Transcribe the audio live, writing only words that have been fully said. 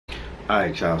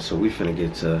Alright, y'all, so we finna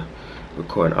get to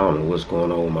recording. I don't know what's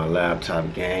going on with my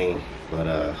laptop, gang, but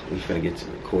we finna get to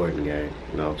recording, gang.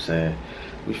 You know what I'm saying?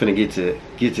 We finna get to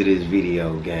this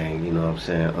video, gang. You know what I'm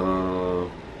saying?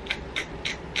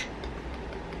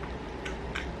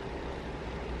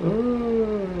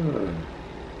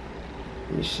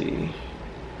 Let me see.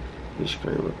 Let me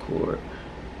screen record.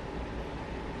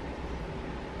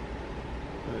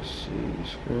 Let's see,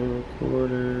 screen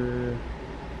recorder.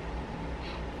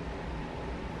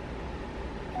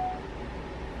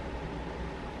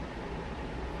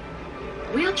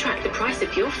 We'll track the price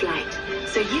of your flight,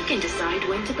 so you can decide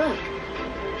when to book.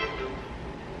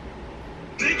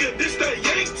 Nigga, this that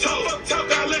yank talk,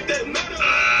 I let that matter.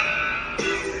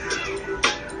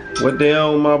 What they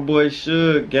on, my boy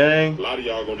Suge, gang? A lot of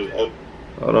y'all gonna do. Oh.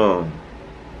 Hold on.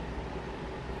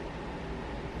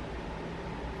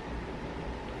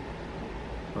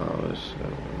 Oh, let's see.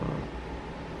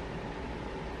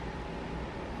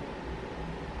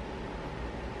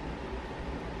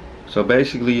 So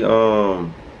basically, you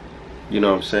know what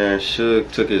I'm saying, Suge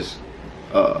took his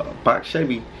box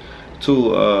Chevy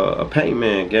to a paint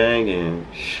man, gang, and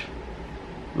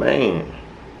man,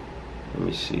 let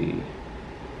me see.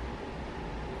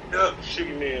 Yeah,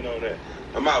 shooting me in on that.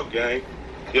 I'm out, gang.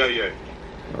 Yeah.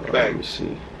 Alright, let me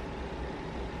see.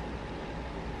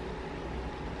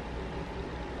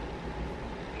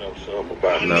 No, something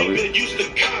about it. Nigga used to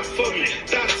cop for me.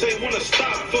 Dante wanna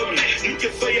stop for me. You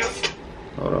can say I.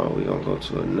 Hold on, we gonna go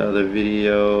to another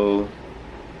video.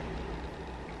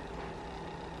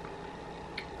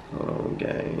 Hold on,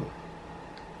 gang.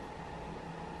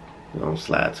 We gonna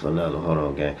slide to another. Hold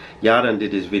on, gang. Y'all done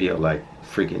did this video like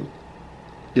freaking.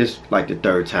 This like the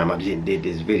third time I did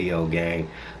this video, gang.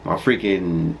 My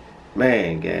freaking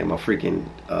gang. My freaking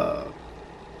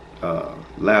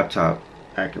laptop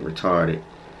acting retarded.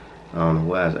 I don't know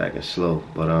why it's acting slow,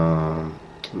 but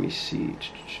let me see.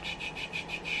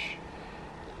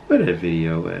 Where that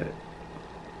video at?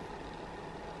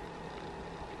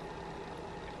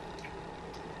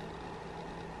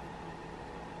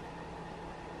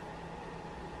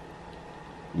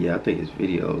 Yeah, I think his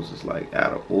videos is like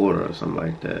out of order or something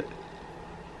like that.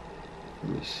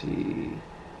 Let me see.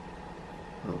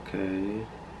 Okay,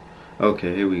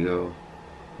 here we go.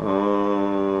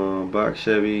 Box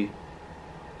Chevy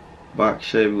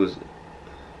was.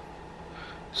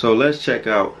 So let's check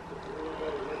out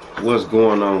what's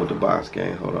going on with the box,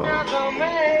 gang. Hold on.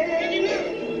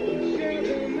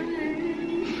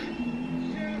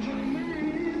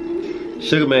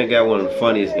 Sugar Man got one of the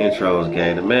funniest intros,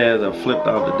 gang. The man done flipped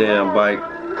off the damn bike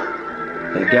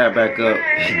and got back up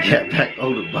and got back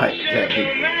on the bike.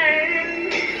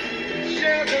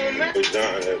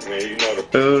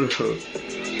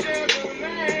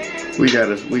 We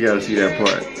gotta see that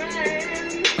part.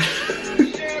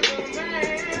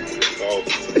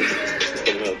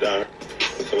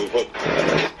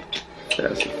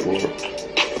 That's the floor.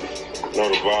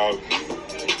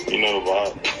 You know the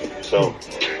vibe. So,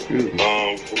 we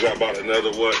got about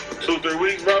another, what, 2-3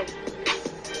 weeks, bro?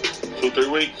 2-3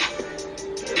 weeks?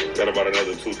 Got about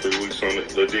another 2-3 weeks on the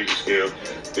Digi scale.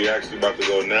 We actually about to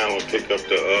go now and pick up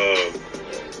the,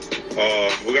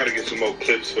 we got to get some more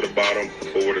clips for the bottom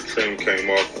for where the trim came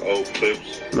off, the old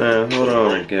clips. Man, hold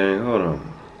on, gang, hold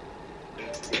on.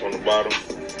 On the bottom.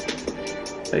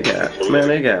 They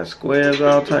got squares,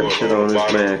 all type of shit on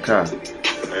this man car.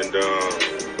 And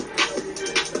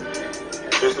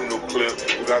there's some new clips.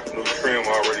 We got the new trim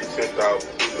already sent out.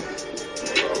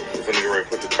 We're gonna get ready to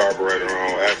put the carburetor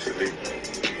on. Actually,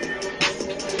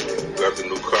 got the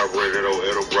new carburetor that old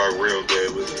Edo Brock Rail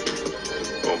gave us.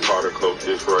 Gonna powder coat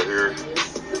this right here.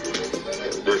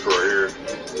 This right here.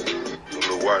 Some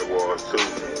new white walls too.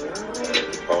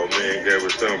 Oh man, gave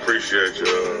us some. Appreciate you.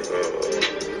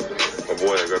 My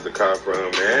boy, I got the car for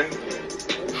him, man.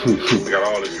 We got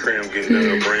all this trim getting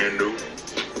done brand new.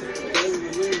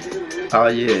 Oh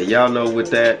yeah, y'all know with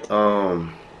that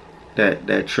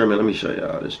that trimming. Let me show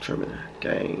y'all this trimming,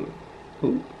 gang.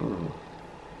 Let me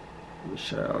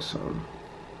show y'all something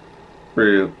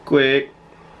real quick.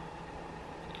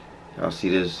 Y'all see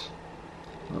this?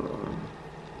 You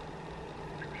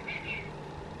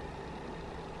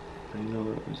know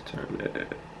what? Let's turn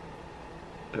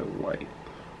that white.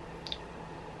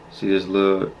 See this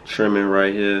little trimming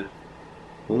right here?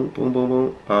 Boom, boom, boom,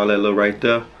 boom. All that little right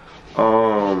there.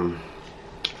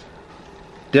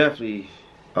 Definitely,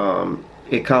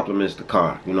 it complements the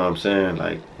car. You know what I'm saying?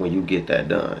 Like when you get that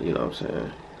done. You know what I'm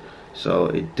saying? So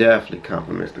it definitely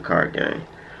complements the car, gang.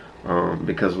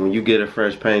 Because when you get a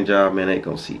fresh paint job, man, they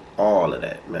gonna see all of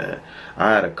that, man.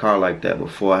 I had a car like that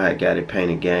before I had got it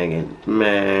painted, gang, and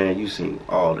man, you seen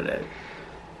all of that.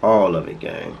 all of it,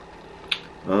 gang.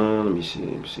 Let me see.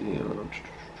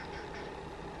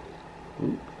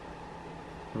 Ooh,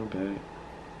 not bad.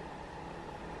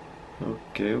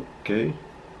 Okay.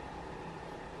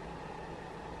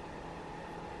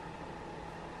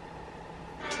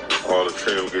 All the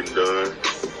trim getting done.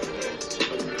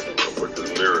 I'll put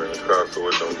this mirror in the car so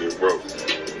it don't get broke.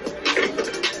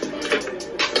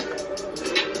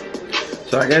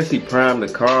 So I guess he primed the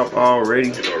car up already.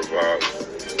 You know the vibe.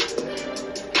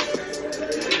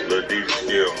 Lil D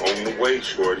still on the way,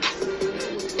 shorty.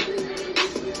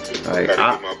 Like, gotta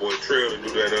get my boy Trail to do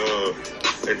that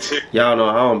y'all know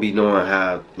I don't be knowing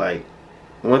how, like,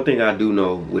 one thing I do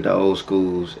know with the old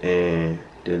schools and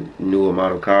the newer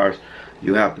model cars,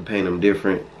 you have to paint them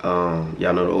different.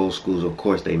 Y'all know the old schools, of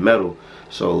course, they metal,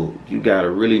 so you gotta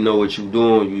really know what you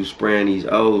doing. You spraying these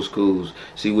old schools.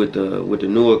 See, with the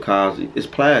newer cars, it's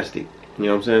plastic. You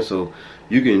know what I'm saying? So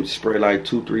you can spray like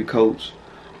 2-3 coats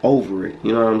over it.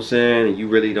 You know what I'm saying? And you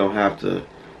really don't have to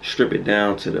strip it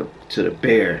down to the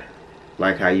bare,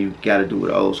 like how you gotta do with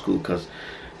the old school, cause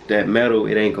that metal,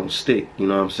 it ain't gonna stick. You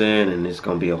know what I'm saying? And it's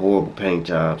gonna be a horrible paint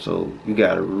job. So you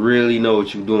gotta really know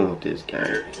what you're doing with this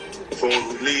game. Before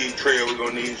we leave, Trail, we're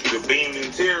gonna need you to beam the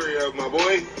interior up, my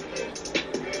boy.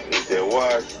 Get that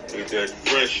wash, get that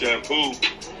fresh shampoo.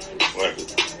 We'll have to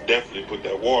definitely put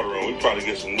that water on. We probably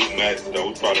get some new mats, though.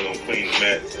 We probably don't clean the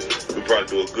mats. We probably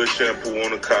do a good shampoo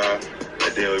on the car,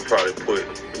 and then we probably put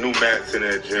new mats in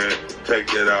that joint. Take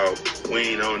that out. We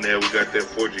ain't on there. We got that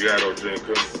Forgiato joint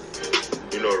coming.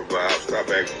 You know the vibe. Stop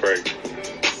acting crazy.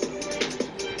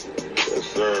 Yes,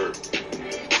 sir.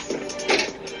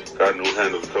 Got new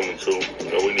handles coming too.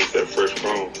 You know, we need that fresh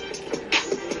chrome.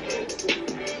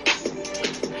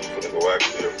 I'm gonna go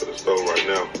actually up to the store right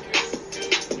now.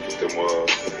 Get them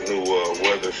new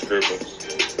weather strippers.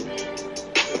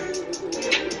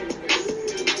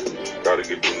 Gotta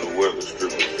get them new weather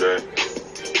strippers, Jay.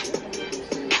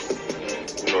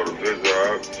 You know the vids are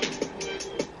out.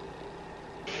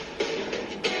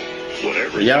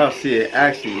 Y'all see, it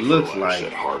actually looks like,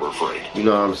 you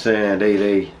know what I'm saying, let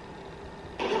me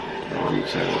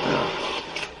check it out.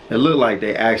 It looked like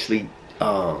they actually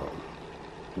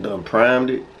done primed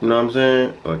it, you know what I'm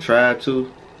saying, or tried to.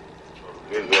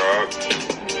 Vids are out.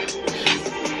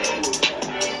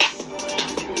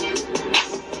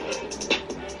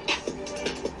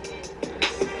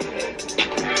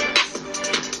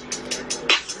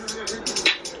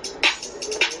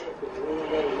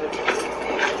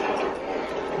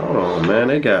 Man,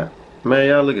 they got, man,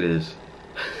 y'all look at this.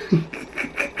 You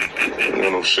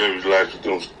know them Chevy lights with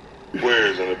them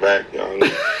squares in the back, y'all know.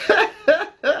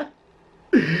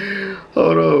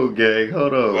 Hold on, gang,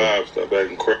 hold on. Vibe, stop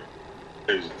acting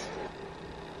crazy.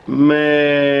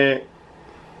 Man,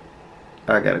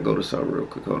 I gotta go to something real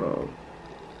quick, hold on.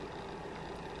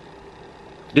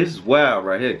 This is wild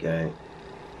right here, gang.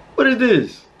 What is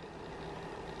this?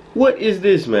 What is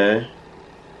this, man?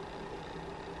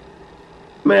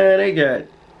 Man, they got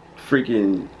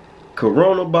freaking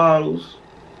Corona bottles.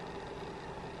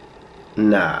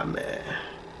 Nah, man.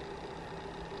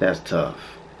 That's tough.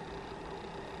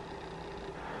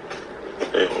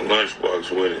 They have a lunchbox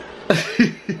with it.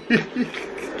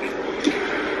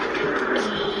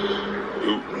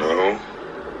 No.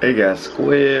 They got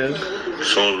squares. As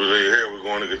soon as we're here, we're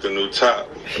going to get the new top.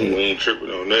 We ain't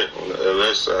tripping on that on the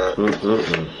LS side.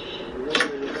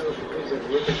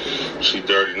 She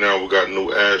dirty now. We got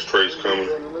new ashtrays coming.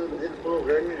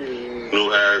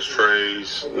 New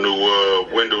ashtrays, new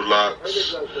window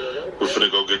locks. We're finna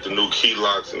go get the new key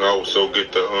locks and also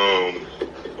get the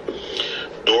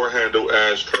door handle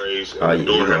ashtrays and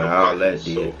door handle pockets.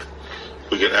 So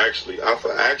we can actually, Alpha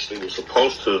actually was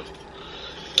supposed to.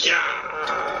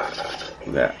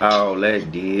 That all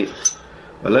that did.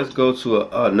 But let's go to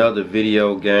another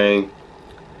video, gang.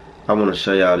 I want to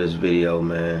show y'all this video,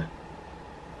 man.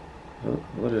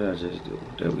 What did I just do?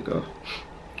 There we go.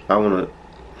 I wanna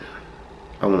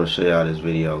show y'all this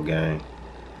video, gang.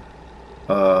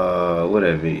 Where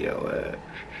that video at?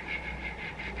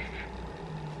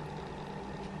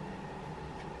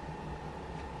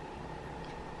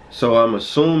 So I'm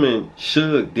assuming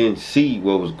Suge didn't see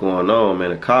what was going on, man.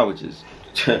 The car was just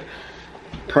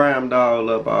primed all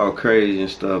up, all crazy and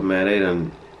stuff, man. They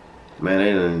done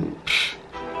primed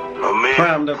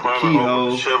up the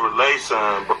keyhole. Chevrolet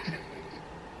sign, bro.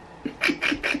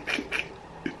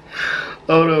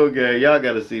 Hold on, gang. Y'all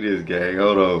gotta see this, gang.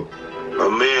 Hold on. A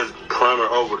man's primer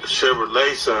over the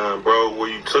Chevrolet sign, bro. Where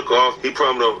you took off, he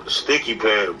primed over the sticky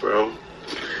pad, bro.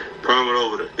 Primer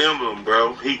over the emblem,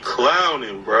 bro. He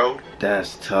clowning, bro.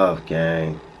 That's tough,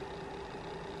 gang.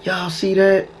 Y'all see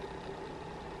that?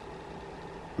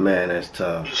 Man, that's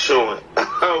tough. You showing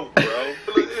out, bro.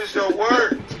 Look, it's your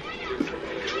work.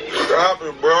 Stop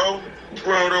it, bro.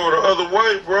 Throw it over the other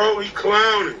way, bro. He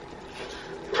clowning.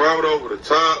 Prime it over the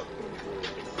top.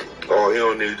 Oh, he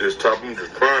don't need this top. I'm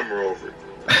just primer over it.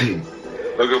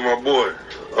 Look at my boy.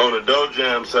 On the dough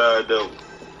jam side, though.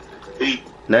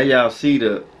 Now y'all see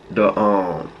the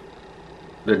dough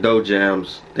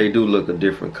jams. They do look a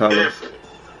different color. Different.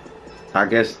 I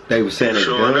guess they were saying it's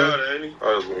Showing done. out, ain't he?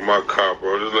 I just want my car,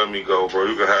 bro. Just let me go, bro.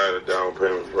 You can have the down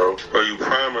payment, bro. Or you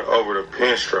primer over the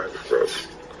pinstripes, bro.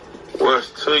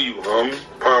 What's to you, homie?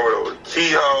 Primer over the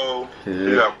keyhole. Yeah.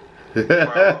 You got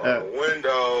primer on the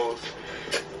windows.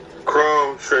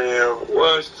 Chrome trim.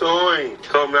 What's to him?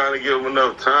 Told me not to give him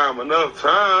enough time. Enough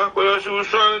time? What else you was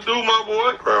trying to do, my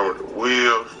boy? Primer the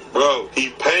wheels. Bro,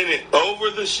 he painted over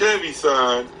the Chevy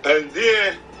sign, and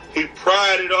then he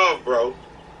pried it off, bro.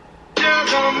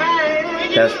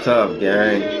 That's tough,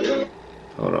 gang.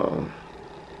 Hold on.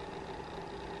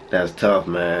 That's tough,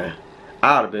 man.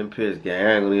 I'd have been pissed, gang.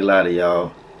 I ain't gonna lie to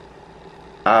y'all.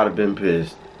 I'd have been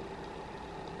pissed.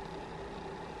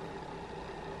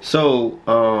 So,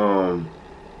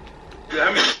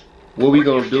 what we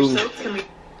gonna do?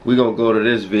 We gonna go to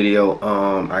this video.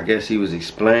 I guess he was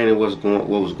explaining what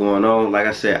was going on. Like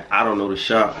I said, I don't know the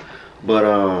shop, but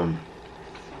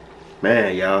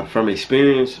man, y'all, from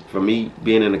experience, for me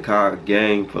being in the car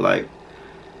game for like,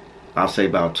 I'll say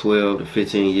about 12 to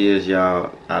 15 years,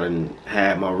 y'all, I done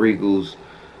had my Regals,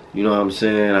 you know what I'm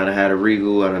saying? I done had a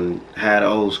Regal, I done had an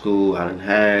old school, I done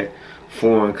had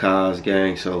foreign cars,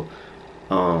 gang. So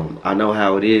I know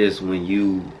how it is when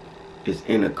you is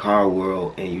in the car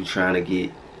world and you trying to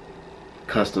get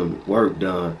custom work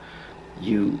done. If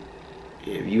you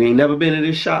ain't never been in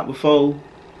this shop before,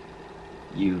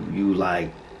 you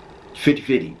like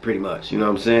 50-50 pretty much, you know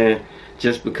what I'm saying?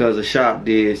 Just because a shop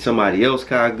did somebody else's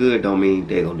car good don't mean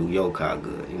they gonna do your car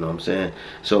good, you know what I'm saying?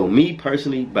 So me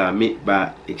personally,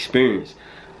 by experience,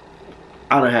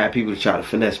 I done had people try to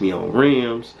finesse me on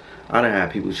rims. I done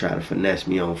had people try to finesse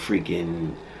me on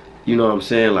freaking, you know what I'm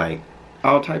saying, like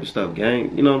all type of stuff,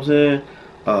 gang, you know what I'm saying?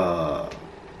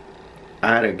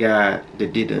 I had a guy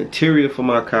that did the interior for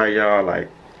my car, y'all. Like,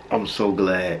 I'm so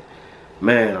glad,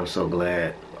 man, I'm so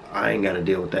glad I ain't gotta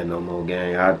deal with that no more,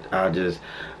 gang. I just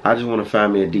want to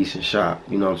find me a decent shop,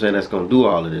 you know what I'm saying, that's gonna do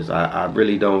all of this. I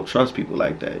really don't trust people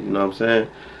like that, you know what I'm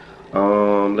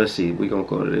saying? Let's see, we gonna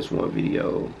go to this one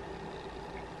video.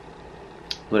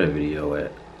 Where that video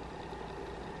at?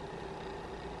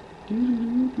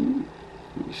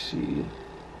 Let me see.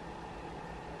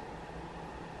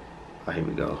 Oh, here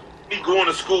we go. Me going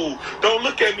to school. Don't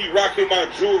look at me rocking my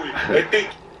jewelry and think.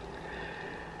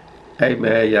 Hey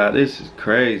man, y'all, this is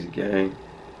crazy, gang.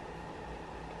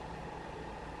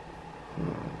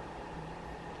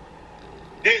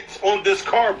 It's on this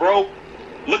car, bro.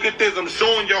 Look at this. I'm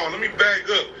showing y'all. Let me back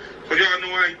up so y'all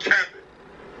know I ain't capping.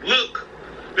 Look,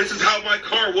 this is how my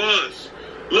car was.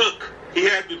 Look, he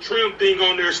had the trim thing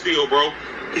on there still, bro.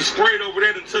 He sprayed over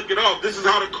that and took it off. This is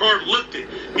how the car looked.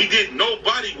 He did no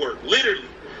body work, literally.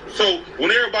 So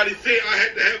when everybody said I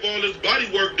had to have all this body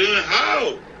work done,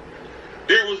 how?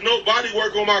 There was no body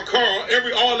work on my car.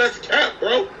 All that's cap,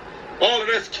 bro. All of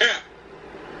that's cap.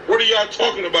 What are y'all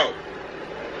talking about?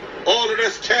 All of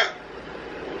that's cap.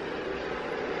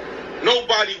 No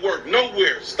body work,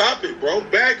 nowhere. Stop it, bro.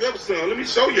 Bag up, son. Let me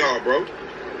show y'all, bro.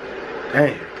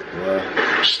 Hey, well.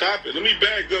 Stop it. Let me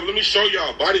bag up. Let me show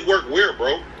y'all. Body work where,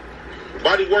 bro?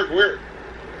 Body work where?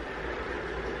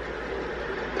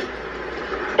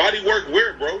 Body work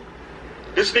where, bro?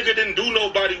 This nigga didn't do no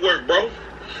body work, bro.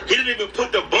 He didn't even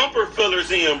put the bumper fillers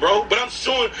in, bro. But I'm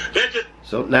showing that just...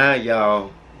 So now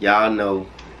y'all know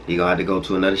he gonna have to go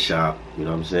to another shop, you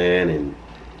know what I'm saying? And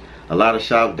a lot of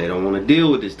shops, they don't want to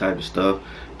deal with this type of stuff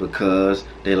because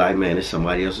they like, man, it's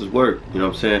somebody else's work, you know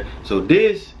what I'm saying? So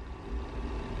this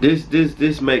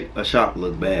make a shop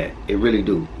look bad. It really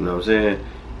do, you know what I'm saying?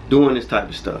 Doing this type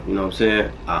of stuff, you know what I'm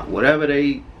saying? Whatever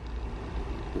they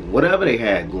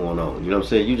had going on, you know what I'm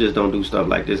saying? You just don't do stuff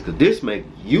like this because this make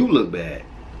you look bad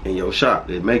in your shop.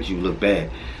 It makes you look bad.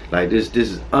 Like this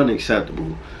is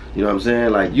unacceptable. You know what I'm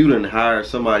saying? Like you done hire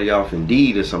somebody off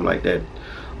Indeed or something like that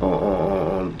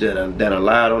that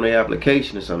lied on their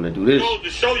application or something to do this. To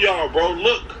show y'all, bro,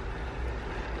 look.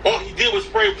 All he did was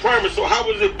spray primer, so how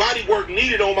was it body work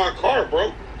needed on my car,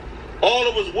 bro? All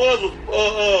it was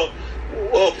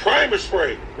primer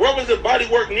spray. Where was the body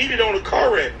work needed on the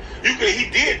car at? He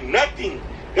did nothing.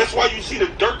 That's why you see the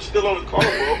dirt still on the car,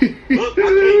 bro. Look, I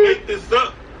can't make this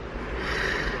up.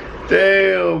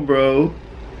 Damn, bro.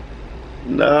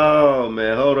 No,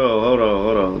 man. Hold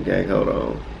on, gang. Hold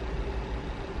on.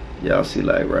 Y'all see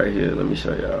like right here, let me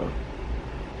show y'all.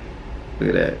 Look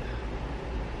at that.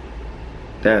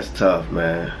 That's tough,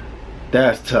 man.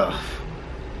 That's tough.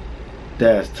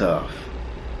 That's tough.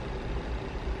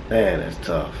 Man, that's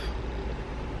tough.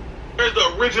 There's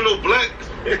the original black.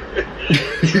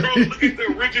 Bro, look at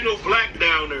the original black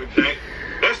down there, Jack.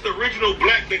 That's the original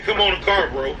black that come on the car,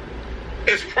 bro.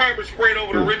 It's primer sprayed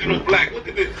over the original black. Look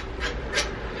at this.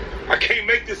 I can't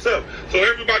make this up. So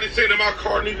everybody's saying that my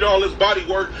car needed all this body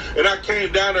work, and I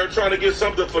came down there trying to get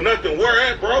something for nothing.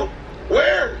 Where at, bro?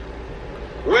 Where?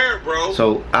 Where, bro?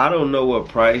 So I don't know what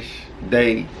price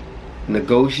they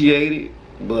negotiated,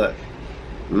 but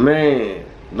man,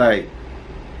 like,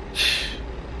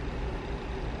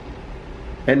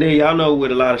 and then y'all know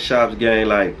with a lot of shops, gang,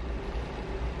 like,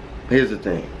 here's the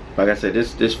thing. Like I said,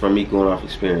 this from me going off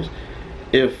experience.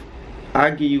 If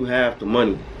I give you half the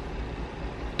money,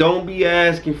 don't be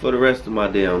asking for the rest of my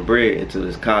damn bread until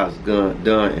this car's done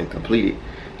and completed.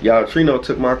 Y'all, Trino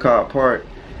took my car apart,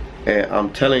 and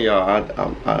I'm telling y'all,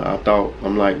 I thought,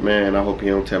 I'm like, man, I hope he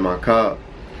don't tear my car up.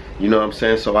 You know what I'm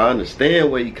saying? So I understand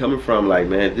where you coming from. Like,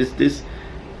 man, this,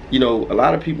 you know, a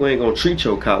lot of people ain't gonna treat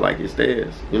your car like it's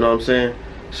theirs. You know what I'm saying?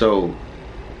 So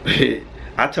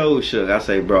I told Suge, I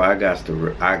say, bro, I got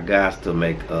to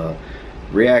make a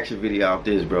reaction video off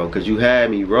this, bro, because you had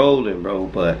me rolling, bro.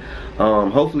 But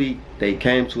hopefully they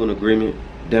came to an agreement,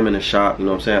 them in the shop. You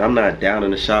know what I'm saying? I'm not down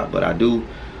in the shop, but I do,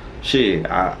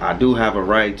 I do have a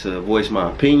right to voice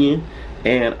my opinion,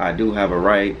 and I do have a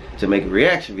right to make a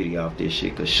reaction video off this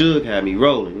shit, because Suge had me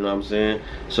rolling. You know what I'm saying?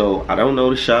 So I don't know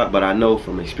the shop, but I know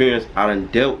from experience, I done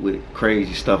dealt with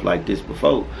crazy stuff like this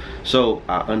before, so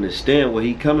I understand where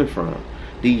he coming from.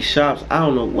 These shops, I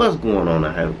don't know what's going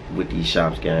on with these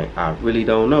shops, gang. I really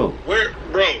don't know. Where,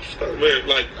 bro, man,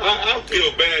 like, I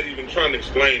feel bad even trying to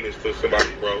explain this to somebody,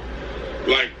 bro.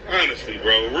 Like, honestly,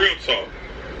 bro, real talk.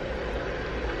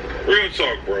 Real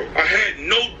talk, bro. I had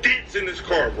no dents in this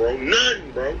car, bro.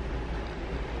 None, bro.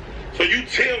 So you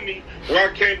tell me where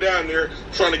I came down there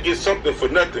trying to get something for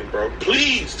nothing, bro.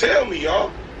 Please tell me,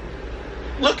 y'all.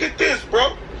 Look at this,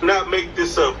 bro. Not make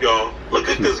this up, y'all. Look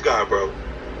at this guy, bro.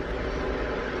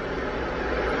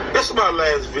 This is my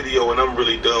last video, and I'm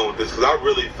really done with this, because I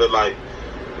really feel like,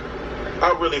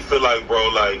 bro,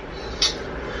 like,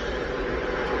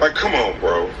 come on,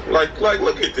 bro. Like,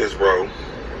 look at this, bro.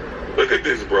 Look at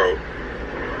this, bro.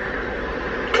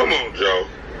 Come on, Joe.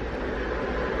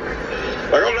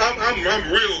 Like,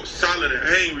 I'm real solid and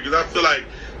angry, because I feel like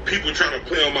people trying to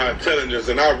play on my intelligence,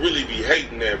 and I really be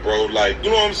hating that, bro. Like, you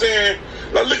know what I'm saying?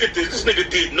 Like, look at this. This nigga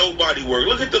did no body work.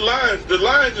 Look at the lines. The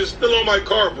lines are still on my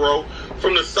car, bro,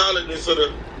 from the solidness of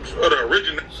the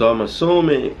original. So I'm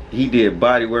assuming he did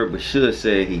body work, but should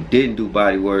say he didn't do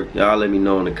body work. Y'all let me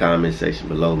know in the comment section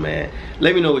below, man.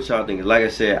 Let me know what y'all think. Like I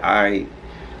said,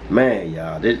 man,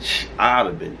 y'all, I'd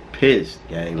have been pissed,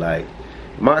 gang. Like,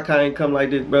 my car ain't come like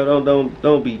this, bro. Don't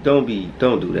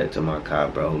do that to my car,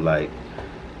 bro. Like,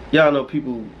 y'all know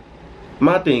people.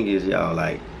 My thing is, y'all,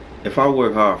 like, if I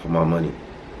work hard for my money,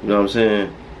 you know what I'm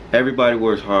saying? Everybody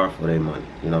works hard for their money.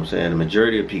 You know what I'm saying? The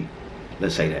majority of people,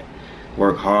 let's say that,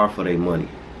 work hard for their money.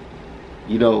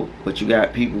 You know, but you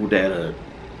got people that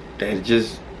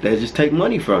just take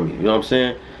money from you. You know what I'm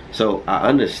saying? So I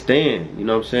understand. You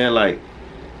know what I'm saying? Like,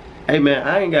 hey man,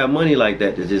 I ain't got money like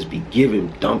that to just be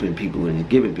dumping people and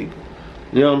giving people.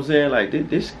 You know what I'm saying? Like,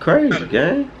 this is crazy,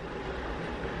 gang.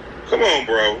 Come on,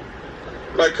 bro.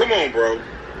 Like, come on, bro.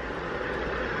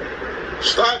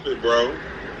 Stop it, bro.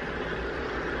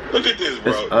 Look at this,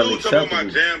 bro. Dude, some of my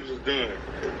jams is done.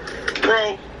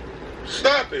 Bro,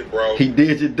 stop it, bro. He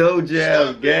did your dough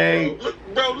jabs, gang.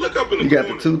 Bro, look up in the corner. You got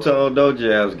the two-tone dough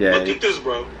jabs, gang. Look at this,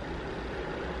 bro.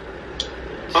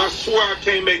 I swear I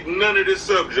can't make none of this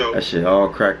up, Joe. That shit all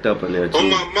cracked up in there, too. On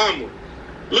my mama.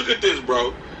 Look at this,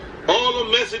 bro. All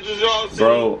the messages y'all see.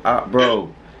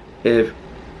 Bro,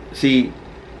 see,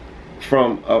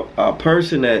 from a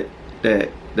person that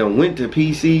went to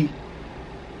PC,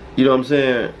 you know what I'm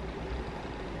saying?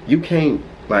 You can't,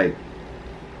 like,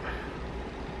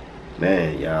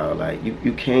 man, y'all, like,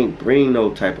 you can't bring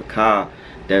no type of car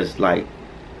that's, like,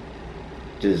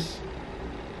 just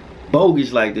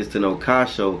bogus like this to no car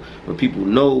show when people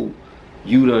know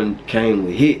you done came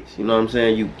with hits. You know what I'm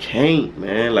saying? You can't,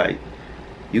 man. Like,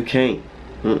 you can't.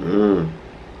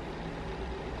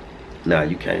 Nah,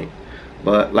 you can't.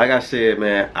 But like I said,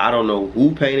 man, I don't know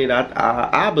who painted.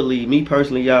 I believe, me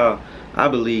personally, y'all, I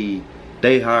believe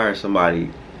they hired somebody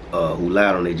who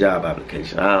lied on their job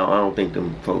application. I don't think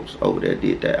them folks over there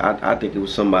did that. I think it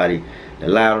was somebody that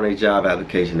lied on their job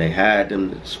application. They hired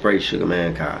them to spray Sugar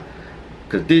Man car.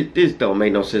 Cause this don't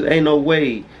make no sense. Ain't no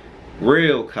way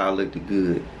real car looked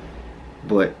good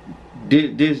But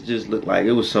this just looked like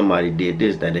it was somebody did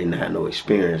this that didn't have no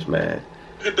experience, man.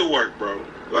 Get to work, bro.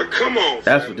 Like, come on,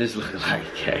 That's family. what this looked like,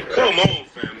 okay? Come on,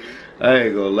 family. I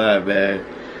ain't gonna lie, man.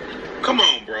 Come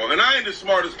on, bro. And I ain't the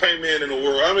smartest paint man in the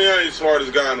world. I mean, I ain't the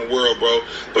smartest guy in the world, bro.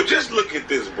 But just look at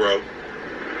this, bro.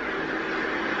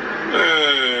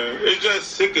 Man, it's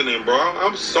just sickening, bro.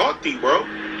 I'm salty, bro.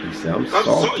 He said, I'm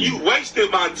salty. You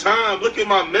wasted my time. Look at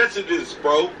my messages,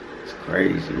 bro. It's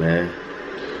crazy, man.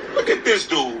 Look at this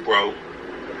dude, bro.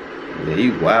 Yeah,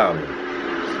 he wildin'.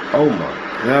 Oh my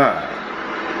God.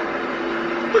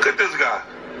 Look at this guy.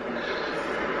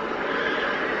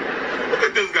 Look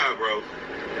at this guy, bro.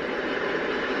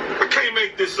 I can't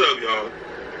make this up, y'all.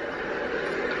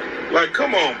 Like,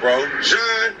 come on, bro.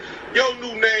 John, your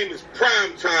new name is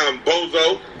Primetime,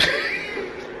 bozo.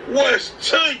 What's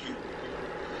to you?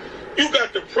 You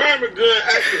got the primer gun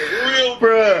acting real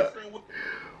Bruh. different.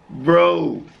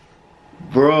 Bro.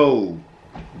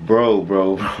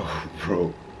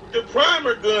 The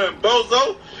primer gun,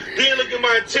 bozo. Then look at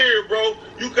my interior, bro.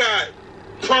 You got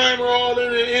primer all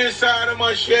in the inside of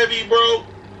my Chevy, bro.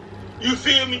 You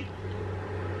feel me?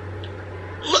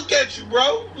 Look at you,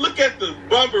 bro. Look at the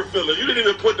bumper filler. You didn't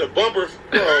even put the bumper,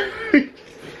 bro.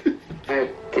 I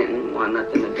didn't want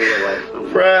nothing to do with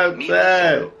life. Prime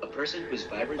time. A person who's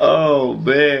vibrant. Oh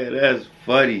man, that's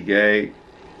funny, gang.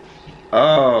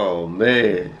 Oh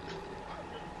man.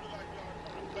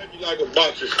 Like a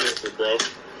boxer sniffer, bro.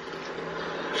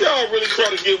 Y'all really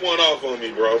try to get one off on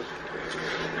me, bro.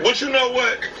 But you know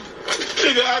what?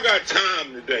 Nigga, I got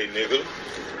time today, nigga.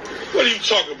 What are you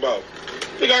talking about?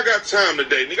 Nigga, I got time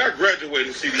today. Nigga, I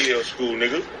graduated CDL school,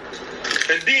 nigga.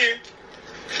 And then,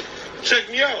 check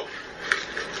me out.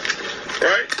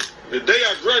 Right? The day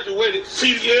I graduated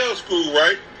CDL school,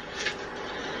 right?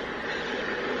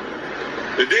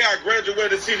 The day I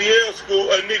graduated CDL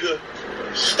school, a nigga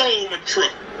stole my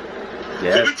truck.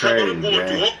 Yeah, that's crazy,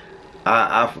 man.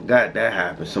 I forgot that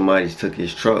happened. Somebody took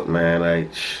his truck, man.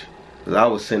 Like, 'cause I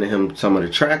was sending him some of the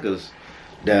trackers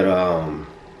that,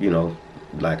 you know,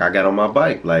 like I got on my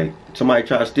bike. Like, somebody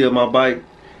tried to steal my bike.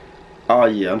 Oh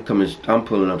yeah, I'm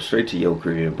pulling up straight to your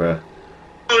crib, bro.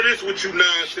 Oh, this what you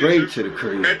nonsense. Straight to the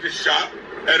crib. At the shop.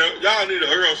 Y'all need a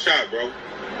Earl shop, bro.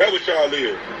 That's what y'all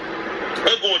live.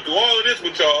 I'm going through all of this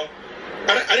with y'all.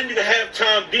 I didn't even have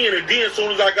time then, and then as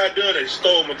soon as I got done, they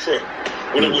stole my truck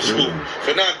when it was school.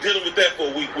 So now I'm dealing with that for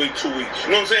a week, 2 weeks.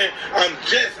 You know what I'm saying? I'm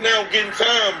just now getting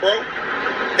time, bro.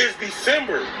 It's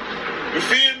December. You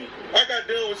feel me? I got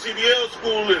done with CDL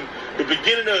school in the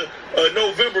beginning of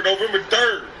November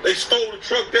 3rd. They stole the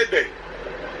truck that day.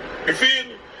 You feel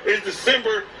me? It's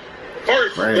December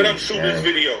 1st that I'm shooting this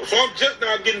video. So I'm just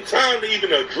now getting time to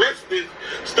even address this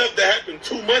stuff that happened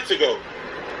 2 months ago.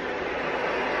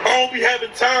 I don't be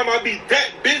having time. I be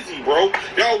that busy, bro.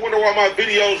 Y'all wonder why my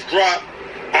videos drop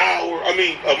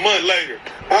a month later.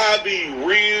 I be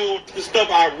real stuff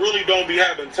I really don't be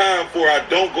having time for. I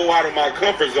don't go out of my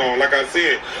comfort zone. Like I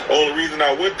said, only reason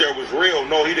I went there was real.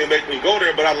 No, he didn't make me go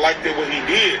there, but I liked it what he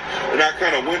did. And I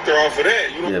kind of went there off of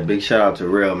that. You know? Yeah, big shout out to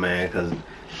Real, man, because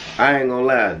I ain't gonna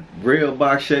lie. Real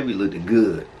box Chevy looked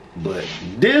good. But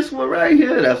this one right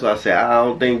here, that's what I said. I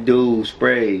don't think dude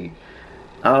sprayed.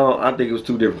 I think it was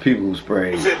two different people who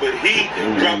sprayed. But he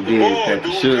dropped the ball.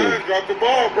 Dude, dropped the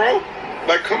ball, bro.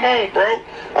 Like, come on, bro.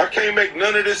 I can't make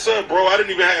none of this up, bro. I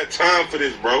didn't even have time for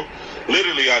this, bro.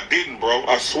 Literally, I didn't, bro.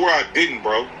 I swear I didn't,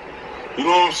 bro. You know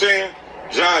what I'm saying?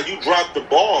 John, you dropped the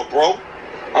ball, bro.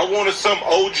 I wanted some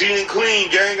OG and clean,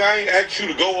 gang. I ain't asked you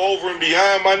to go over and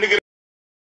behind my nigga.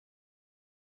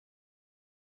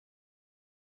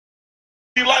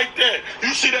 You like that?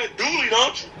 You see that dually,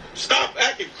 don't you? Stop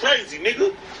acting crazy,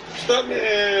 nigga. Stop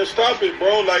it,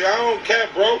 bro. Like, I don't care,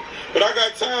 bro. But I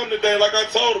got time today. Like I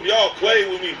told him, y'all play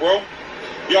with me, bro.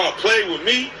 Y'all play with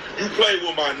me. You play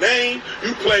with my name.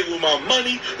 You play with my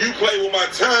money. You play with my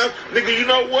time. Nigga, you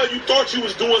know what? You thought you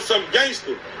was doing some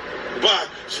gangster by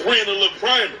spraying a little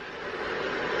primer.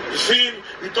 You see me?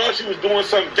 You thought you was doing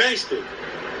some gangster.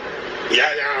 Yeah,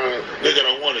 nigga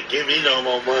don't want to give me no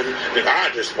more money. Nigga, I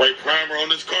just spray primer on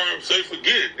this car and say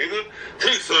forget it, nigga.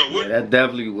 Take something with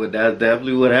that's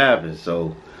definitely what happened.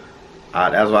 So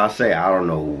that's why I say I don't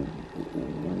know,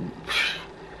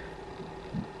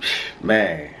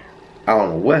 man. I don't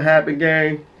know what happened,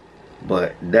 gang,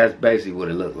 but that's basically what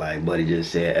it looked like. But he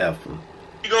just said F him.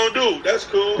 You gonna do? That's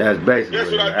cool. That's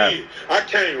basically what I did. I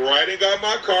came right and got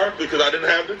my car because I didn't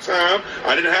have the time.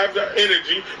 I didn't have the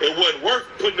energy. It wasn't worth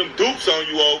putting them dupes on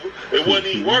you over. It wasn't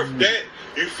even worth that.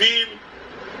 You feel me?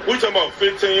 We talking about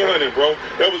 $1,500, bro.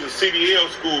 That was a CDL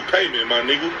school payment, my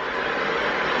nigga.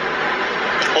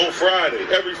 On Friday,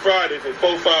 every Friday for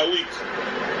 4-5 weeks.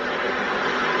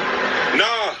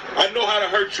 Nah, I know how to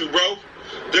hurt you, bro.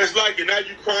 Just like it, now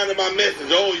you crying in my message.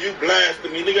 Oh, you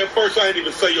blasting me, nigga. At first, I didn't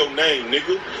even say your name,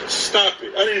 nigga. Stop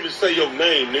it. I didn't even say your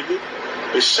name, nigga.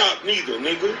 It's shot neither,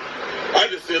 nigga. I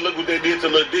just said, look what they did to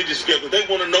Lil Diggy. They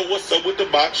want to know what's up with the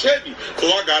box Chevy. So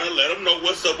I got to let them know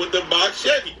what's up with the box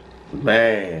Chevy.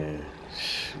 Man.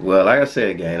 Well, like I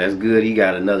said, gang, that's good. He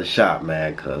got another shot,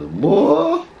 man, because,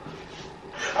 boy.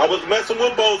 I was messing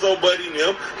with Bozo Buddy and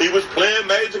them. He was playing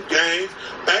major games,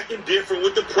 acting different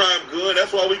with the prime gun.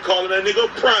 That's why we calling that nigga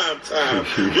Prime Time.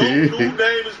 Your new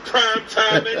name is Prime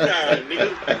Time at 9,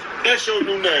 nigga. That's your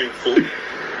new name, fool.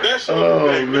 That's your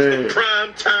new name, man. Mr.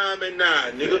 Prime Time at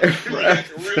 9, nigga. You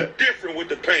acting real different with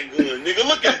the paint gun, nigga.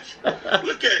 Look at you.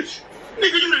 Look at you.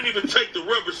 Nigga, you didn't even take the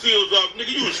rubber seals off,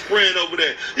 nigga. You was spraying over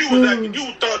there. You was acting,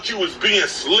 you thought you was being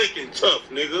slick and tough,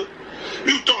 nigga.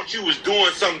 You thought you was doing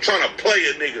something trying to play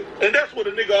a nigga. And that's what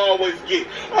a nigga always get.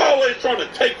 Always trying to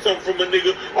take something from a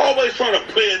nigga. Always trying to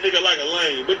play a nigga like a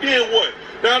lame. But then what?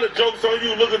 Now the joke's on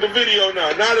you. Look at the video now.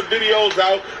 Now the video's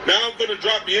out. Now I'm going to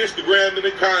drop the Instagram in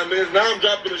the comments. Now I'm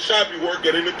dropping the Shopee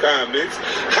workout in the comments.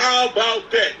 How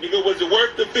about that, nigga? Was it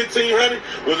worth the $1,500?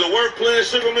 Was it worth playing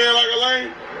Sugar Man like a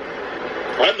lame?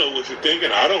 I know what you're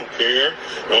thinking. I don't care.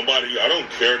 I don't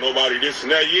care. Nobody this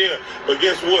and that. Yeah. But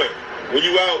guess what? When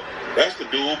you out, that's the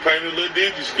dude who painted Lil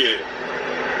Diggy scared.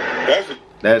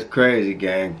 That's crazy,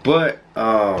 gang. But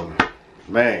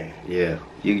man, yeah,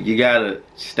 you gotta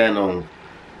stand on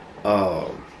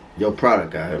your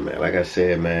product out here, man. Like I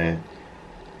said, man,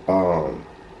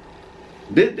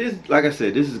 this like I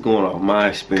said, this is going off my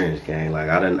experience, gang. Like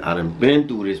I done been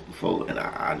through this before, and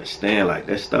I understand. Like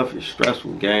that stuff is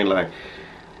stressful, gang. Like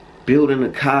building a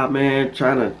car, man,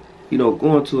 trying to, you know,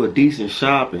 go into a decent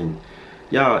shop, and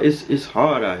y'all, it's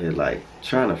hard out here, like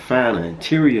trying to find an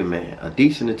interior man, a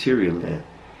decent interior man.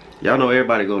 Y'all know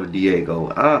everybody go to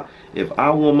Diego. If I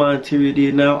want my interior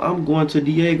did now, I'm going to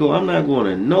Diego. I'm not going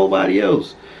to nobody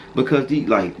else, because the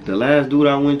last dude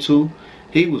I went to,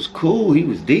 he was cool, he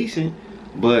was decent,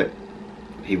 but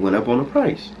he went up on the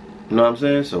price. You know what I'm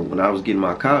saying? So when I was getting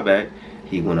my car back,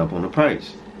 he went up on the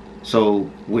price. So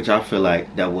which I feel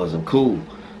like that wasn't cool.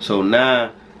 So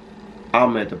now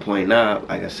I'm at the point now,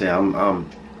 like I said,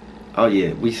 oh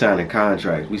yeah, we signing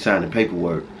contracts, we signing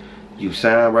paperwork. You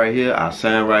sign right here, I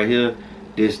sign right here.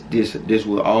 This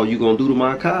what all you gonna do to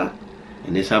my car,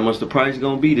 and this how much the price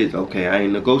gonna be. This okay? I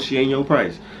ain't negotiating your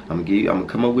price. I'm gonna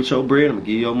come up with your bread. I'm gonna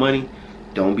give you your money.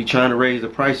 Don't be trying to raise the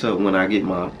price up when I get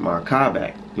my car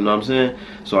back. You know what I'm saying?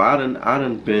 So I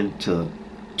done been to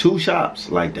 2 shops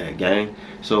like that, gang.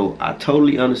 So I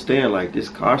totally understand, like, this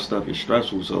car stuff is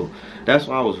stressful. So that's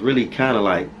why I was really kind of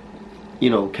like, you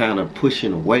know, kind of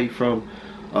pushing away from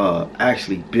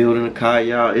actually building a car,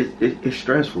 y'all. It's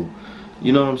stressful.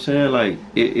 You know what I'm saying? Like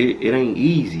it ain't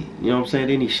easy. You know what I'm saying?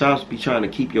 Then these shops be trying to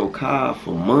keep your car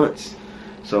for months.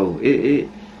 So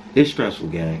it's stressful,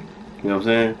 gang. You know what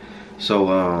I'm saying?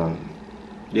 So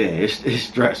yeah, it's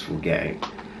stressful, gang.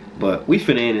 But we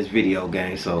finna end this video,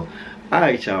 gang. So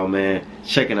alright, y'all, man,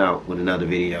 checking out with another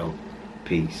video.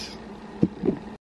 Peace.